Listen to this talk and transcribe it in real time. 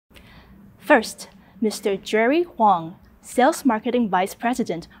First, Mr. Jerry Huang, Sales Marketing Vice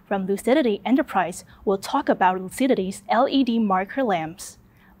President from Lucidity Enterprise, will talk about Lucidity's LED marker lamps.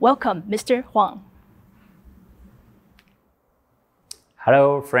 Welcome, Mr. Huang.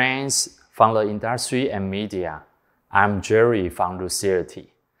 Hello, friends from the industry and media. I'm Jerry from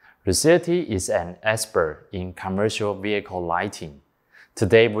Lucidity. Lucidity is an expert in commercial vehicle lighting.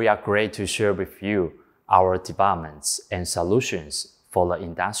 Today, we are great to share with you our developments and solutions for the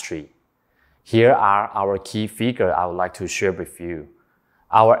industry. Here are our key figures I would like to share with you.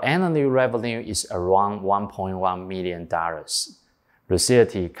 Our annual revenue is around $1.1 million.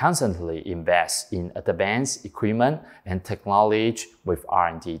 Lucidity constantly invests in advanced equipment and technology with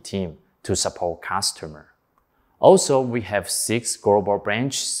R&D team to support customers. Also, we have 6 global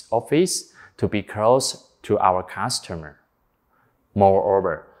branch offices to be close to our customer.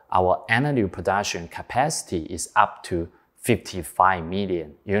 Moreover, our annual production capacity is up to 55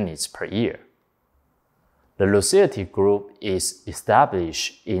 million units per year. The Lucidity Group is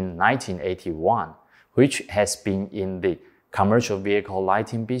established in 1981, which has been in the commercial vehicle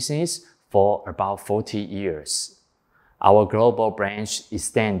lighting business for about 40 years. Our global branch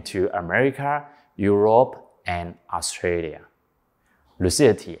extends to America, Europe, and Australia.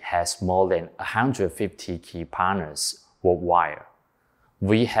 Lucidity has more than 150 key partners worldwide.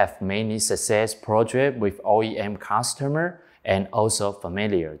 We have many success projects with OEM customers and also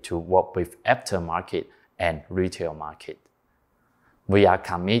familiar to work with aftermarket and retail market. We are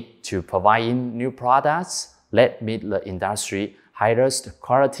committed to providing new products that meet the industry highest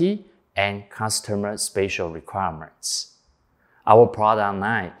quality and customer special requirements. Our product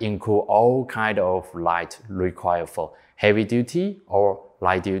line includes all kinds of light required for heavy-duty or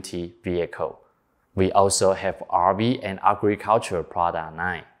light-duty vehicle. We also have RV and agriculture product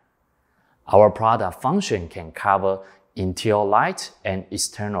line. Our product function can cover interior light and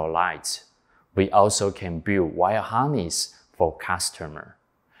external light. We also can build wire harness for customer.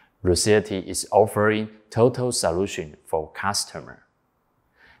 Lucidity is offering total solution for customer.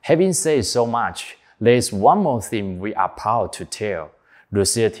 Having said so much, there is one more thing we are proud to tell.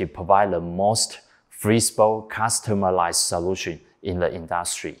 Lucidity provides the most flexible, customized solution in the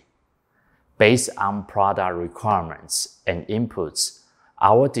industry. Based on product requirements and inputs,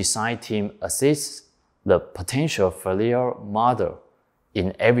 our design team assists the potential failure model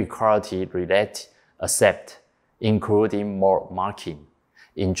in every quality-related aspect, including mold marking,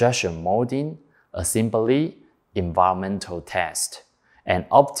 injection molding, assembly, environmental test, and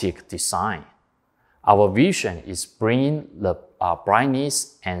optic design. Our vision is bringing the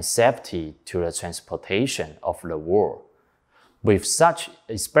brightness and safety to the transportation of the world. With such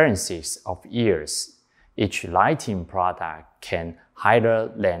experiences of years, each lighting product can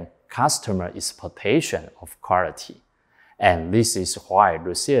higher than customer expectation of quality. And this is why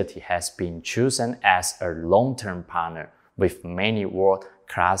Lucidity has been chosen as a long-term partner with many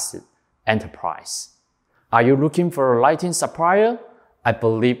world-class enterprises. Are you looking for a lighting supplier? I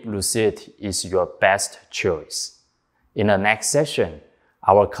believe Lucidity is your best choice. In the next session,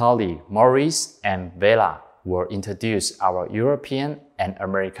 our colleagues Maurice and Vera will introduce our European and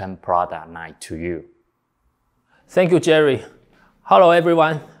American product line to you. Thank you, Jerry. Hello,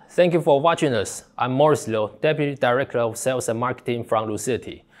 everyone. Thank you for watching us. I'm Maurice Liu, Deputy Director of Sales and Marketing from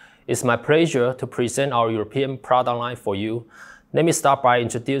Lucidity. It's my pleasure to present our European product line for you. Let me start by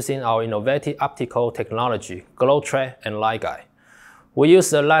introducing our innovative optical technology, GlowTrack and Light Guide. We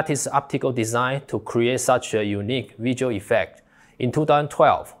use the lattice optical design to create such a unique visual effect. In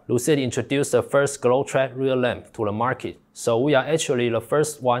 2012, Lucidity introduced the first GlowTrack rear lamp to the market, so we are actually the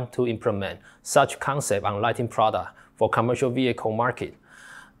first one to implement such concept on lighting product for commercial vehicle market.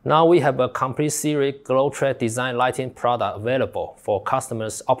 Now we have a complete series GlowTrack design lighting product available for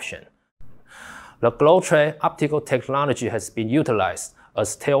customers' option. The GlowTrack optical technology has been utilized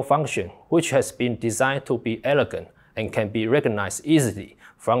as tail function, which has been designed to be elegant and can be recognized easily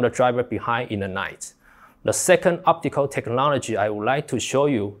from the driver behind in the night. The second optical technology I would like to show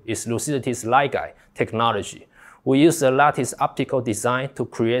you is Lucidity's Light Guide technology. We use the lattice optical design to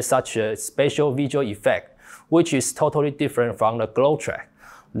create such a special visual effect, which is totally different from the GlowTrack.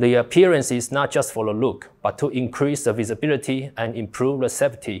 The appearance is not just for the look, but to increase the visibility and improve the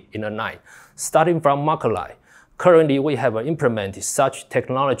safety in the night. Starting from marker light, currently we have implemented such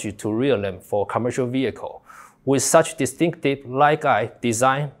technology to rear lamp for commercial vehicle. With such distinctive light guide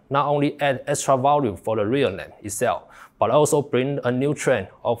design, not only add extra volume for the rear lamp itself, but also bring a new trend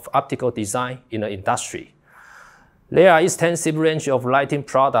of optical design in the industry. There are extensive range of lighting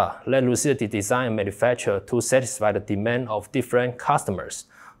products that Lucidity design and manufacture to satisfy the demand of different customers.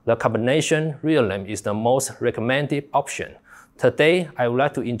 The combination rear lamp is the most recommended option Today, I would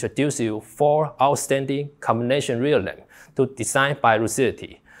like to introduce you 4 outstanding combination rear lamps designed by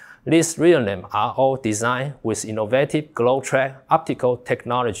Lucidity. These rear lamps are all designed with innovative glow track optical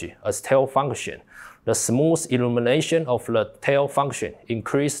technology as tail function. The smooth illumination of the tail function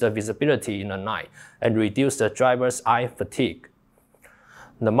increases the visibility in the night and reduces the driver's eye fatigue.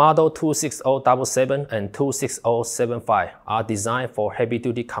 The model 26077 and 26075 are designed for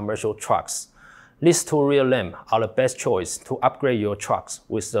heavy-duty commercial trucks. These 2 rear lamps are the best choice to upgrade your trucks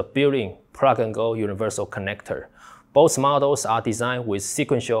with the built-in plug-and-go universal connector. Both models are designed with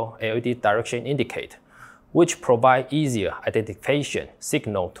sequential LED direction indicator, which provide easier identification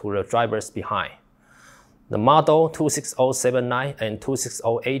signal to the drivers behind. The model 26079 and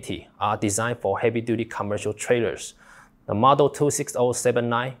 26080 are designed for heavy-duty commercial trailers. The model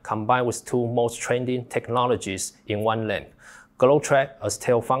 26079 combined with 2 most trending technologies in one lamp, glow track as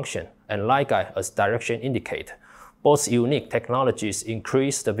tail function and light guide as direction indicator. Both unique technologies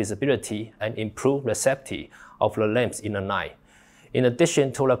increase the visibility and improve the safety of the lamps in the night. In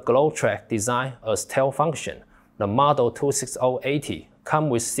addition to the glow track design as tail function, the model 26080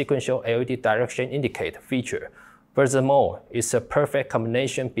 comes with sequential LED direction indicator feature. Furthermore, it's a perfect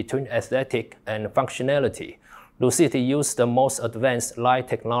combination between aesthetic and functionality. Lucidity used the most advanced light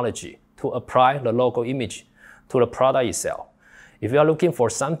technology to apply the logo image to the product itself. If you are looking for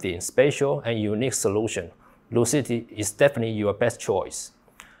something special and unique solution, Lucidity is definitely your best choice.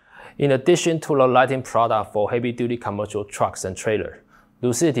 In addition to the lighting product for heavy-duty commercial trucks and trailers,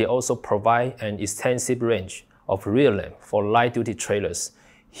 Lucidity also provides an extensive range of rear lamps for light-duty trailers.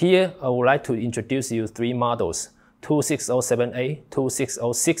 Here, I would like to introduce you 3 models, 26078,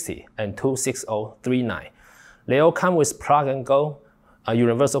 26060, and 26039. They all come with plug-and-go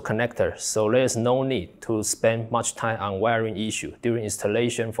universal connector, so there is no need to spend much time on wiring issue during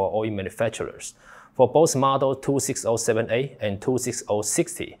installation for OE manufacturers. For both model 26078 and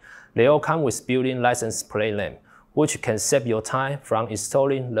 26060, they all come with built-in license plate lamp, which can save your time from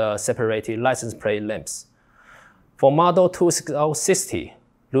installing the separated license plate lamps. For model 26060,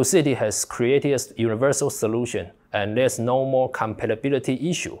 Lucidity has created a universal solution, and there's no more compatibility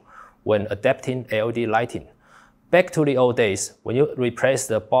issue when adapting LED lighting. Back to the old days, when you replace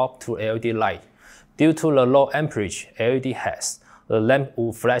the bulb to LED light, due to the low amperage LED has, the lamp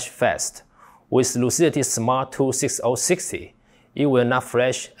will flash fast. With Lucidity Smart 26060, it will not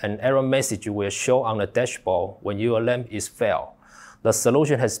flash, and error message will show on the dashboard when your lamp is failed. The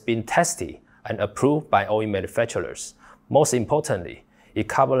solution has been tested and approved by OE manufacturers. Most importantly, it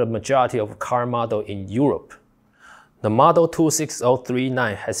covers the majority of car models in Europe. The model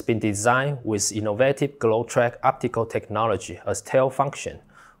 26039 has been designed with innovative glow track optical technology as tail function,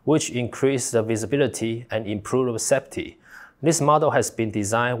 which increases the visibility and improves the safety. This model has been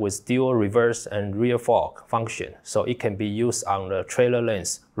designed with dual reverse and rear fork function, so it can be used on the trailer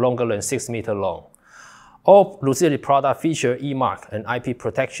lengths longer than 6 meters long. All Lucidity products feature E-mark and IP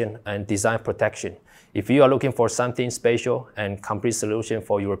protection and design protection. If you are looking for something special and complete solution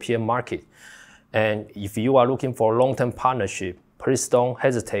for European market, and if you are looking for long-term partnership, please don't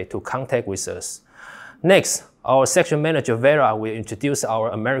hesitate to contact with us. Next, our section manager Vera will introduce our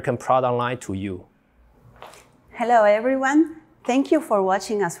American product line to you. Hello everyone. Thank you for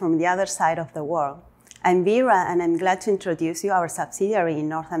watching us from the other side of the world. I'm Vera, and I'm glad to introduce you our subsidiary in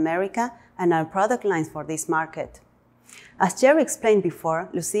North America and our product lines for this market. As Jerry explained before,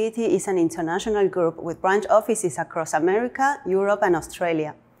 Lucidity is an international group with branch offices across America, Europe, and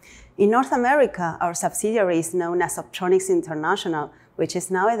Australia. In North America, our subsidiary is known as Optronics International, which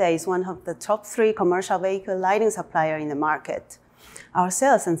is nowadays one of the top 3 commercial vehicle lighting suppliers in the market. Our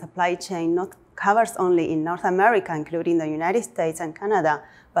sales and supply chain not covers only in North America, including the United States and Canada,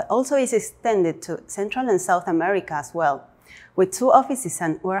 but also is extended to Central and South America as well. With 2 offices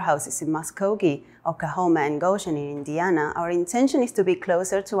and warehouses in Muskogee, Oklahoma, and Goshen in Indiana, our intention is to be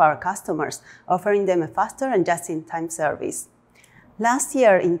closer to our customers, offering them a faster and just-in-time service. Last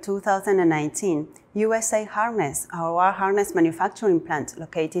year, in 2019, USA Harness, our wire harness manufacturing plant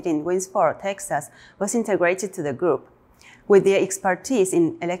located in Winsboro, Texas, was integrated to the group. With the expertise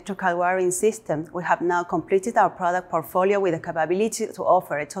in electrical wiring systems, we have now completed our product portfolio with the capability to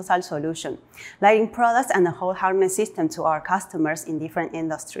offer a total solution, lighting products and a whole harness system to our customers in different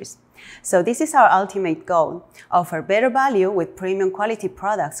industries. So this is our ultimate goal: offer better value with premium quality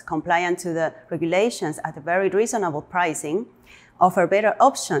products compliant to the regulations at a very reasonable pricing, offer better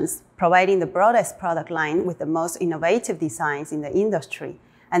options, providing the broadest product line with the most innovative designs in the industry,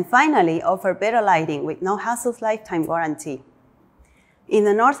 and finally, offer better lighting with no hassles lifetime warranty. In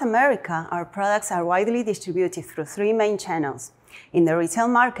North America, our products are widely distributed through 3 main channels. In the retail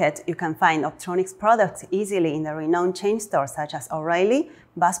market, you can find Optronics products easily in the renowned chain stores such as O'Reilly,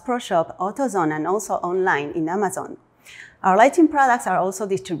 Bass Pro Shop, AutoZone, and also online in Amazon. Our lighting products are also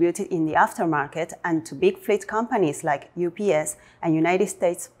distributed in the aftermarket and to big fleet companies like UPS and United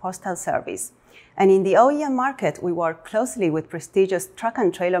States Postal Service. And in the OEM market, we work closely with prestigious truck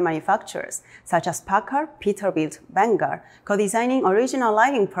and trailer manufacturers such as Packard, Peterbilt, Vanguard, co-designing original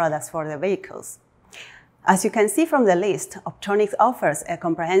lighting products for the vehicles. As you can see from the list, Optronics offers a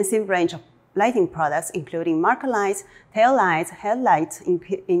comprehensive range of lighting products including marker lights, tail lights, headlights,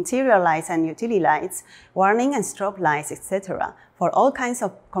 interior lights and utility lights, warning and strobe lights, etc. for all kinds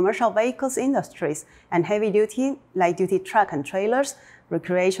of commercial vehicles industries and heavy-duty, light-duty truck and trailers,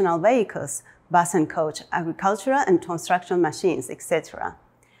 recreational vehicles, bus and coach, agricultural and construction machines, etc.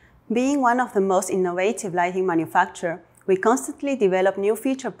 Being one of the most innovative lighting manufacturers, we constantly develop new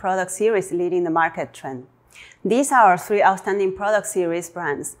feature product series leading the market trend. These are our three outstanding product series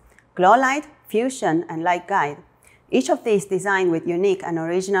brands: Glow Light, Fusion, and Light Guide. Each of these, designed with unique and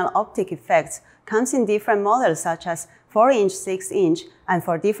original optic effects, comes in different models such as 4-inch, 6-inch, and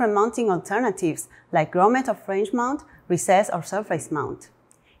for different mounting alternatives like grommet or French mount, recessed or surface mount.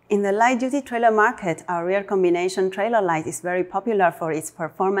 In the light-duty trailer market, our rear combination trailer light is very popular for its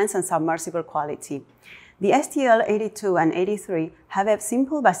performance and submersible quality. The STL 82 and 83 have a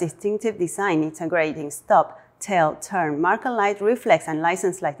simple but distinctive design integrating stop, tail, turn, marker light, reflex, and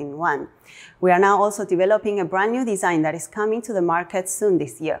license light in one. We are now also developing a brand new design that is coming to the market soon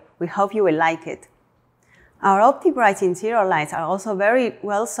this year. We hope you will like it. Our OptiBright interior lights are also very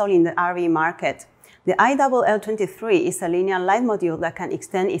well sold in the RV market. The ILL23 is a linear light module that can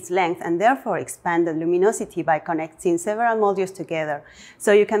extend its length and therefore expand the luminosity by connecting several modules together,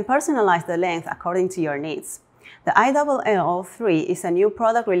 so you can personalize the length according to your needs. The ILL03 is a new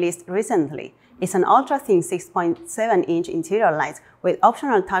product released recently. It's an ultra-thin 6.7-inch interior light with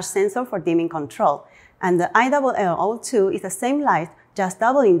optional touch sensor for dimming control. And the ILL02 is the same light, just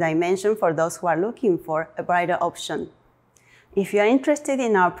double in dimension for those who are looking for a brighter option. If you are interested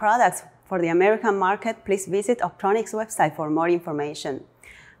in our products for the American market, please visit Optronics' website for more information.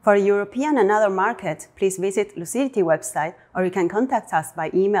 For European and other markets, please visit Lucidity website, or you can contact us by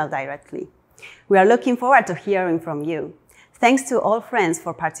email directly. We are looking forward to hearing from you. Thanks to all friends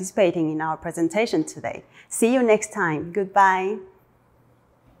for participating in our presentation today. See you next time. Goodbye.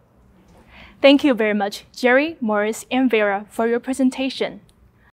 Thank you very much, Jerry, Morris, and Vera, for your presentation.